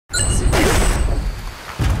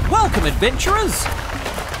Welcome, adventurers!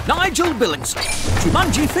 Nigel Billingsley,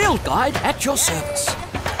 Jumanji Field Guide at your service.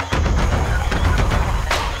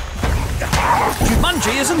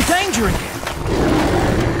 Jumanji is in danger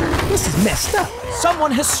again. This is messed up.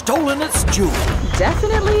 Someone has stolen its jewel.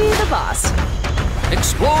 Definitely the boss.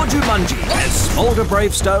 Explore Jumanji as Smolder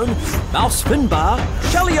Bravestone, Mouse Finbar,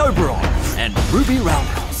 Shelley Oberon, and Ruby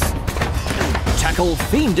Roundhouse. Tackle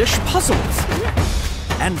fiendish puzzles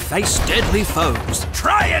and face deadly foes.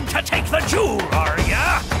 Trying to take the jewel, are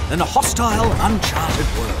ya? In a hostile, uncharted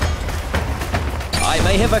world. I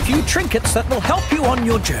may have a few trinkets that will help you on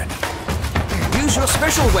your journey. Use your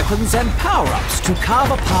special weapons and power-ups to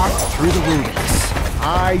carve a path through the wilderness.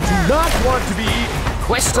 I do not want to be...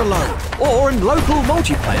 Quest alone, or in local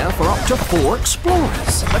multiplayer for up to 4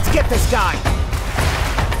 explorers. Let's get this guy.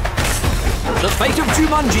 The fate of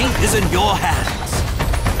Jumanji is in your hands.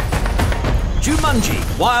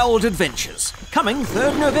 Jumanji Wild Adventures, coming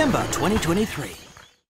 3rd November 2023.